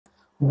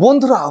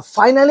বন্ধুরা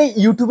ফাইনালি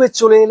ইউটিউবে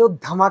চলে এলো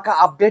ধামাকা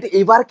আপডেট।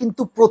 এবার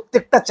কিন্তু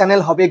প্রত্যেকটা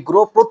চ্যানেল হবে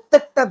গ্রো,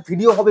 প্রত্যেকটা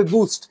ভিডিও হবে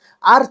বুস্ট।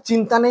 আর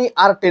চিন্তা নেই,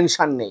 আর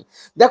টেনশন নেই।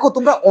 দেখো,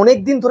 তোমরা অনেক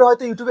দিন ধরে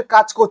হয়তো ইউটিউবে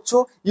কাজ করছো,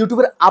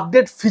 ইউটিউবের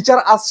আপডেট ফিচার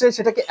আসছে,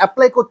 সেটাকে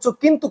অ্যাপ্লাই করছো,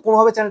 কিন্তু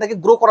কোনোভাবে চ্যানেলটাকে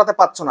গ্রো করাতে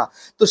পারছো না।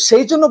 তো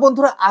সেই জন্য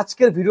বন্ধুরা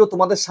আজকের ভিডিও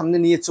তোমাদের সামনে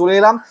নিয়ে চলে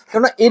এলাম,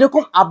 কেননা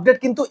এরকম আপডেট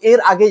কিন্তু এর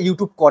আগে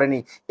ইউটিউব করেনি।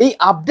 এই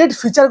আপডেট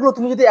ফিচারগুলো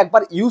তুমি যদি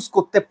একবার ইউজ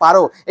করতে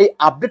পারো, এই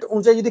আপডেট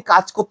অনুযায়ী যদি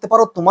কাজ করতে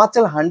পারো, তোমার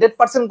চ্যানেল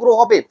 100% গ্রো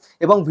হবে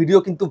এবং ভিডিও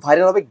কিন্তু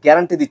ভাইরাল হবে,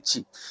 গ্যারান্টি দিচ্ছি।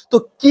 তো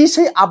কি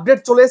সেই আপডেট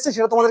চলে এসেছে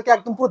সেটা তোমাদেরকে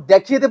একদম পুরো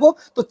দেখিয়ে দেবো।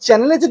 তো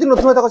চ্যানেলে যদি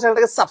নতুন হয়ে থাকো,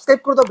 চ্যানেলটাকে সাবস্ক্রাইব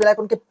করে দাও, বেল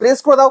আইকনকে প্রেস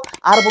করে দাও।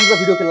 আর বন্ধুরা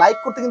ভিডিওকে লাইক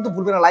করতে কিন্তু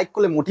ভুলবে না, লাইক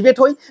করলে মোটিভেট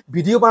হই,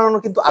 ভিডিও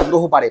বানানোর কিন্তু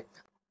আগ্রহ বাড়ে।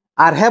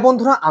 আর হ্যাঁ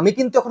বন্ধুরা, আমি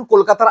কিন্তু এখন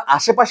কলকাতার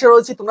আশেপাশে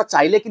রয়েছি। তোমরা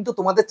চাইলে কিন্তু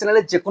তোমাদের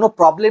চ্যানেলের যে কোনো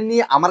প্রবলেম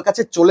নিয়ে আমার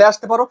কাছে চলে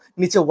আসতে পারো।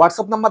 নিচে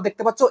হোয়াটসঅ্যাপ নাম্বার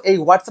দেখতে পাচ্ছ, এই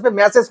হোয়াটসঅ্যাপে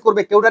মেসেজ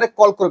করবে, কেউ ডাইরেক্ট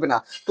কল করবে না।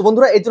 তো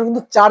বন্ধুরা এর জন্য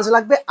কিন্তু চার্জ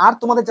লাগবে। আর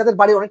তোমাদের যাদের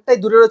বাড়ি অনেকটাই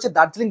দূরে রয়েছে,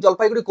 দার্জিলিং,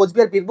 জলপাইগুড়ি,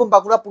 কোচবিহার, বীরভূম,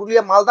 বাঁকুড়া,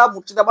 পুরুলিয়া, মালদা,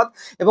 মুর্শিদাবাদ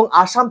এবং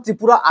আসাম,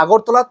 ত্রিপুরা,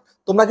 আগরতলা,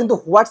 তোমরা কিন্তু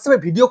হোয়াটসঅ্যাপে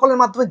ভিডিও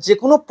কলের মাধ্যমে যে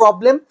কোনো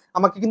প্রবলেম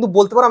আমাকে কিন্তু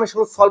বলতে পারো, আমি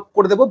সেগুলো সলভ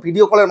করে দেবো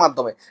ভিডিও কলের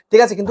মাধ্যমে।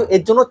 ঠিক আছে, কিন্তু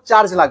এর জন্য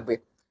চার্জ লাগবে।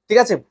 ঠিক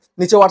আছে,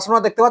 নিচে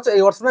হোয়াটসঅ্যাপ দেখতে পাচ্ছ,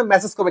 এই হোয়াটসঅ্যাপে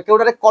মেসেজ করবে, কেউ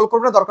ডাইরেক্ট কল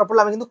করবে না, দরকার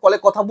পড়লে আমি কিন্তু কলে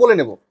কথা বলে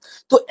নেব।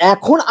 তো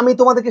এখন আমি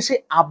তোমাদেরকে সেই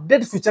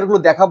আপডেট ফিচারগুলো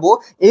দেখাবো,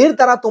 এর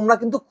দ্বারা তোমরা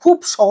কিন্তু খুব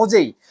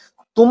সহজেই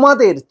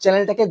তোমাদের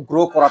চ্যানেলটাকে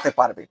গ্রো করাতে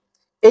পারবে।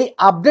 এই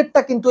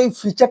আপডেটটা কিন্তু, এই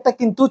ফিচারটা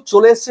কিন্তু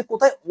চলে এসেছে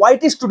কোথায়?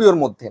 ওয়াইটি স্টুডিওর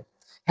মধ্যে।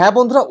 হ্যাঁ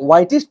বন্ধুরা,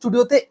 ওয়াইটি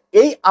স্টুডিওতে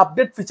এই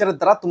আপডেট ফিচারের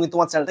দ্বারা তুমি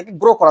তোমার চ্যানেলটাকে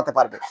গ্রো করাতে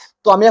পারবে।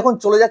 তো আমি এখন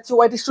চলে যাচ্ছি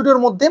ওয়াইটি স্টুডিওর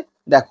মধ্যে।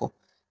 দেখো,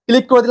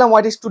 ক্লিক করে দিলাম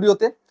ওয়াইটি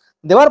স্টুডিওতে।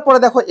 দেওয়ার পরে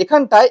দেখো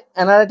এখানটায়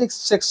অ্যানালিটিক্স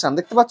সেকশন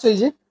দেখতে পাচ্ছ, এই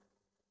যে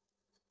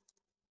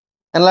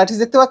অ্যানালাইটিক্স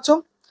দেখতে পাচ্ছ।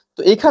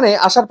 তো এইখানে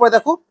আসার পরে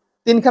দেখো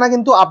তিনখানা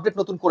কিন্তু আপডেট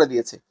নতুন করে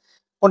দিয়েছে।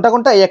 কোনটা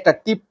কোনটা? এই একটা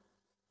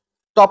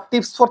টপ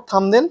টিপস ফর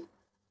থাম্বনেল,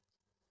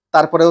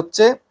 তারপরে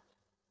হচ্ছে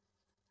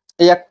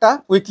এই একটা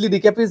উইকলি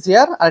রিক্যাপ ইজ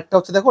হিয়ার, আর একটা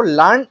হচ্ছে দেখো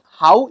learn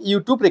how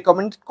YouTube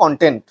recommended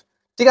content.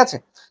 ঠিক আছে,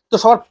 তো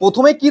সবার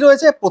প্রথমে কি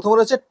রয়েছে? প্রথমে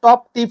রয়েছে টপ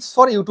টিপস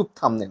ফর ইউটিউব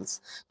থাম্বনেলস।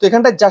 তো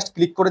এখানটায় জাস্ট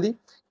ক্লিক করে দিই।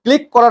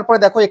 ক্লিক করার পরে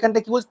দেখো এখানটা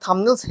কি বলছে?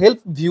 থাম্বনেলস হেল্প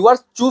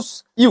ভিউয়ার্স চুজ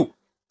ইউ।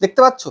 দেখতে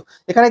পাচ্ছ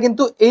এখানে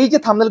কিন্তু এই যে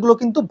থাম্বনেলগুলো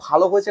কিন্তু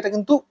ভালো হয়েছে, এটা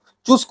কিন্তু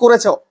চুজ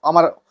করেছে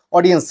আমার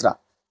অডিয়েন্সরা।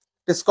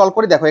 স্ক্রল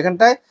করে দেখো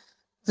এখানটায়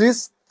this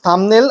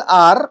thumbnail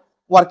are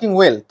working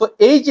well. তো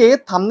এই যে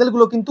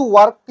থাম্বনেলগুলো কিন্তু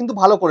ওয়ার্ক কিন্তু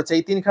ভালো করেছে,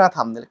 এই তিনখানা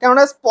থাম্বনেল,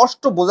 কেননা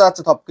স্পষ্ট বোঝা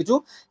যাচ্ছে সবকিছু,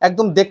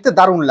 একদম দেখতে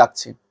দারুণ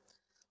লাগছে।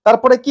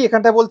 তারপরে কি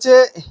এখানটায় বলছে?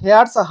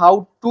 Here's how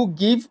to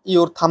give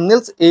your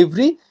থাম্বনেলস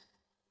every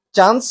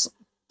chance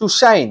to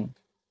shine.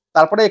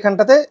 তারপরে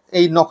এখানটাতে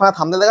এই নখানা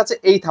থাম্বনেল দেখাচ্ছে,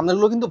 এই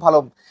থাম্বনেলগুলো কিন্তু ভালো।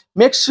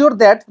 Make sure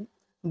that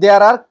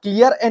there R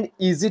clear and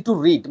easy to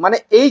read. মানে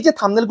এই যে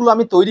থাম্বনেলগুলো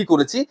আমি তৈরি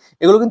করেছি,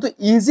 এগুলো কিন্তু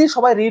ইজি,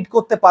 সবাই রিড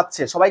করতে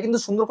পারছে, সবাই কিন্তু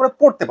সুন্দর করে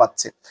পড়তে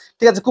পারছে।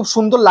 ঠিক আছে, খুব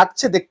সুন্দর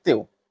লাগছে দেখতেও,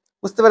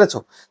 বুঝতে পেরেছো?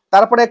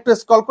 তারপরে একটু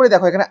স্ক্রল করে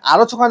দেখো, এখানে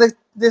আরো ছখানা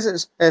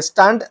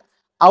stand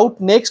out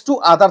next to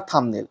other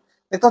thumbnail.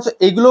 দেখতে পাচ্ছ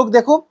এইগুলো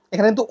দেখো,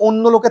 এখানে কিন্তু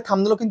অন্য লোকের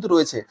থাম্বনেলও কিন্তু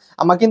রয়েছে।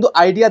 আমার কিন্তু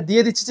আইডিয়া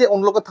দিয়ে দিচ্ছে যে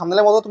অন্য লোকের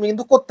থাম্বনেলের মতো তুমি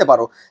কিন্তু করতে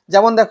পারো।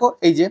 যেমন দেখো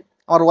এই যে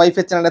আমার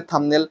ওয়াইফের চ্যানেলের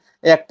থাম্বনেল,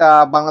 এই একটা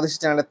বাংলাদেশি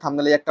চ্যানেলের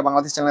থাম্বনেল, এই একটা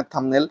বাংলাদেশি চ্যানেলের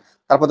থাম্বনেল,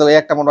 তারপর দেখো এই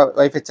একটা আমার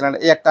ওয়াইফের চ্যানেল,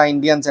 এই একটা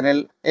ইন্ডিয়ান চ্যানেল,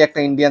 এই একটা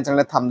ইন্ডিয়ান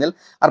চ্যানেলের থাম্বনেল,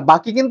 আর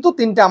বাকি কিন্তু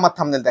তিনটে আমার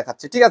থাম্বনেল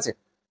দেখাচ্ছে। ঠিক আছে,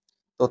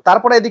 তো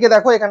তারপরে এদিকে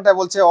দেখো এখানটায়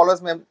বলছে অলওয়েজ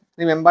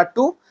রিমেম্বার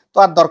টু। তো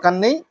আর দরকার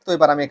নেই, তো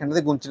এবার আমি এখান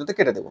থেকে গুণচিহ্নতে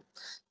কেটে দেবো।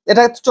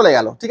 এটা চলে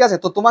গেল। ঠিক আছে,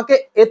 তো তোমাকে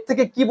এর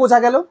থেকে কি বোঝা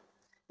গেল?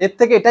 এর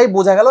থেকে এটাই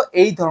বোঝা গেল,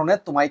 এই ধরনের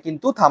তোমায়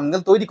কিন্তু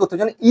থাম্বনেল তৈরি করতে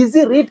যেন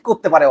ইজি রিড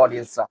করতে পারে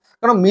অডিয়েন্সরা,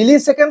 কারণ মিলি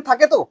সেকেন্ড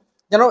থাকে, তো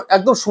যেন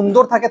একদম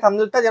সুন্দর থাকে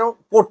থাম্বনেলটা, যেন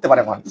পড়তে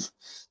পারে মানুষ।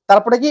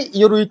 তারপরে কি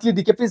your weekly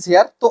recap is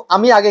here. তো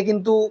আমি আগে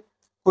কিন্তু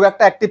খুব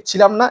একটা অ্যাক্টিভ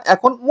ছিলাম না,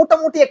 এখন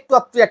মোটামুটি একটু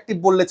একটু অ্যাক্টিভ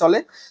বললে চলে।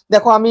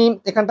 দেখো আমি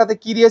এখানটাতে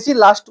কি দিয়েছি,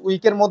 লাস্ট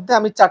উইকের মধ্যে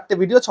আমি 4টে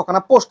ভিডিও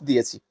 6খানা পোস্ট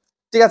দিয়েছি।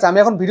 ঠিক আছে, আমি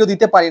এখন ভিডিও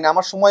দিতে পারি না,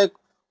 আমার সময়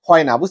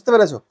হয় না, বুঝতে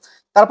পেরেছো?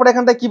 তারপরে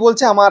এখানটায় কি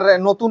বলছে? আমার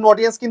নতুন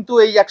অডিয়েন্স কিন্তু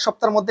এই এক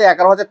সপ্তাহের মধ্যে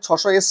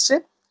 11,600 এসছে।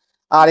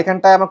 আর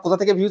এখানটায় আমার কোথা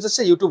থেকে ভিউজ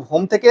এসছে? ইউটিউব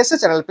হোম থেকে এসছে,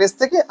 চ্যানেল পেজ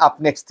থেকে, আপ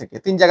নেক্সট থেকে,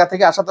 3 জায়গা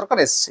থেকে আসা দরকার,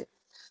 এসছে।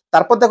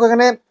 তারপর দেখো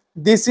এখানে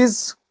this is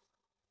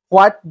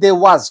what they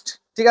watched.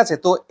 ঠিক আছে,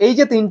 তো এই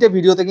যে 3টে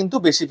ভিডিওতে কিন্তু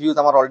বেশি ভিউজ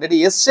আমার অলরেডি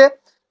এসছে।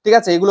 ঠিক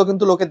আছে, এগুলো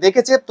কিন্তু লোকে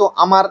দেখেছে। তো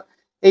আমার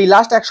এই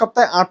লাস্ট এক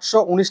সপ্তাহে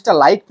 819টা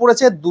লাইক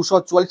পড়েছে,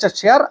 244টা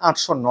শেয়ার,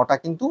 809টা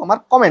কিন্তু আমার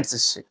কমেন্টস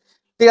এসছে।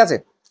 ঠিক আছে,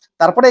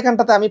 তারপরে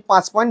এখানটাতে আমি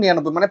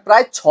 5.99 মানে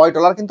প্রায়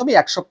 $6 কিন্তু আমি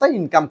এক সপ্তাহে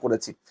ইনকাম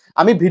করেছি।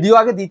 আমি ভিডিও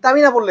আগে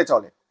দিতামই না বললে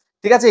চলে।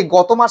 ঠিক আছে, এই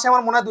গত মাসে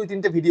আমার মনে হয়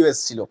 2-3টে ভিডিও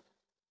এসেছিল,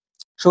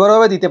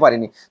 সুন্দরভাবে দিতে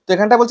পারিনি। তো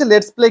এখানটা বলছে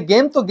লেটস প্লে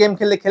গেম। তো গেম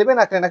খেললে খেলবে,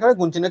 না খেলে না খেলে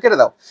গুণ চিহ্ন কেটে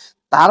দাও।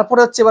 তারপরে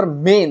হচ্ছে এবার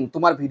মেন,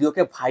 তোমার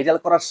ভিডিওকে ভাইরাল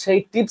করার সেই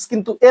টিপস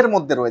কিন্তু এর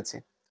মধ্যে রয়েছে,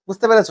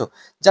 বুঝতে পেরেছো?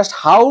 Just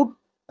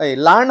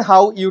learn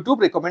how YouTube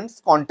recommends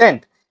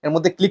content, এর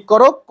মধ্যে ক্লিক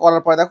করো।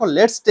 করার পরে দেখো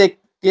let's take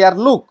clear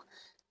look.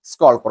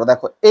 Scroll করো,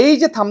 দেখো এই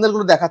যে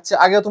থাম্বনেলগুলো দেখাচ্ছে,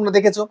 আগেও তোমরা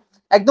দেখেছো,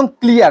 একদম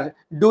clear.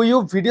 Do you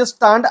video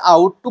stand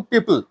out to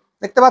people,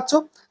 দেখতে পাচ্ছ?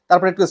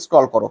 তারপরে একটু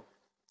স্ক্রল করো,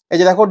 এই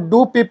যে দেখো do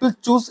people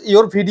choose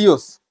your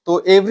videos. তো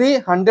এভরি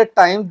 100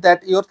 টাইমস দ্যাট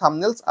ইউর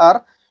থাম্বনেলস আর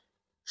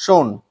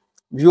শোন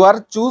ভিউয়ার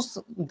চুজ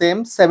দেম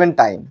 7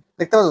 টাইম,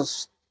 দেখতে পাচ্ছ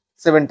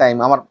 7 টাইম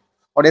আমার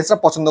অডিয়েন্সরা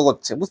পছন্দ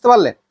করছে, বুঝতে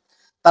পারলে।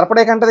 তারপরে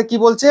এখানটাতে কি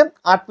বলছে,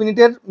 8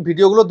 মিনিটের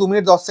ভিডিওগুলো 2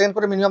 মিনিট 10 সেকেন্ড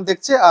করে মিনিমাম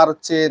দেখছে, আর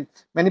হচ্ছে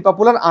many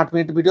popular 8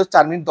 minute video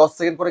 4 minute 10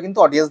 second করে কিন্তু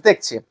অডিয়েন্স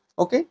দেখছে।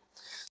 ওকে,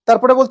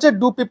 তারপরে বলছে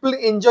do people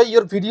enjoy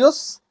your videos,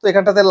 তো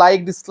এখানটাতে লাইক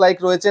ডিসলাইক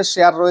রয়েছে,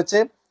 শেয়ার রয়েছে,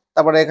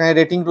 তারপরে এখানে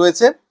রেটিং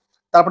রয়েছে,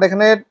 তারপরে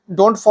এখানে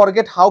don't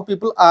forget how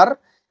people R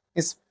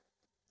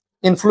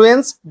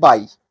influenced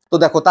by. তো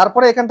দেখো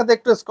তারপরে এখানটাতে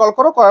একটু স্ক্রল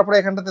করো, করার পরে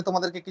এখানটাতে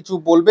তোমাদেরকে কিছু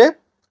বলবে,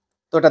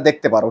 তো এটা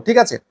দেখতে পারো, ঠিক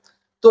আছে।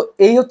 তো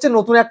এই হচ্ছে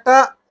নতুন একটা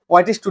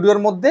ওয়াইটি স্টুডিওর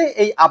মধ্যে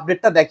এই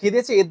আপডেটটা দেখিয়ে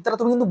দিয়েছে। এর দ্বারা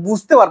তুমি কিন্তু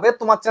বুঝতে পারবে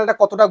তোমার চ্যানেলটা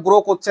কতটা গ্রো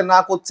করছে না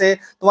করছে,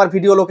 তোমার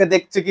ভিডিও লোকে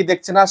দেখছে কি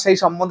দেখছে না, সেই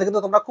সম্বন্ধে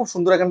কিন্তু তোমরা খুব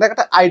সুন্দর এখানটা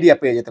একটা আইডিয়া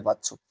পেয়ে যেতে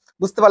পারছো,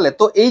 বুঝতে পারলে।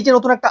 তো এই যে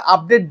নতুন একটা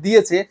আপডেট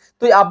দিয়েছে,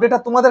 তো এই আপডেটটা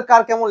তোমাদের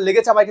কার কেমন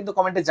লেগেছে আমায় কিন্তু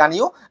কমেন্টে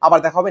জানিও। আবার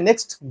দেখা হবে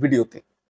নেক্সট ভিডিওতে।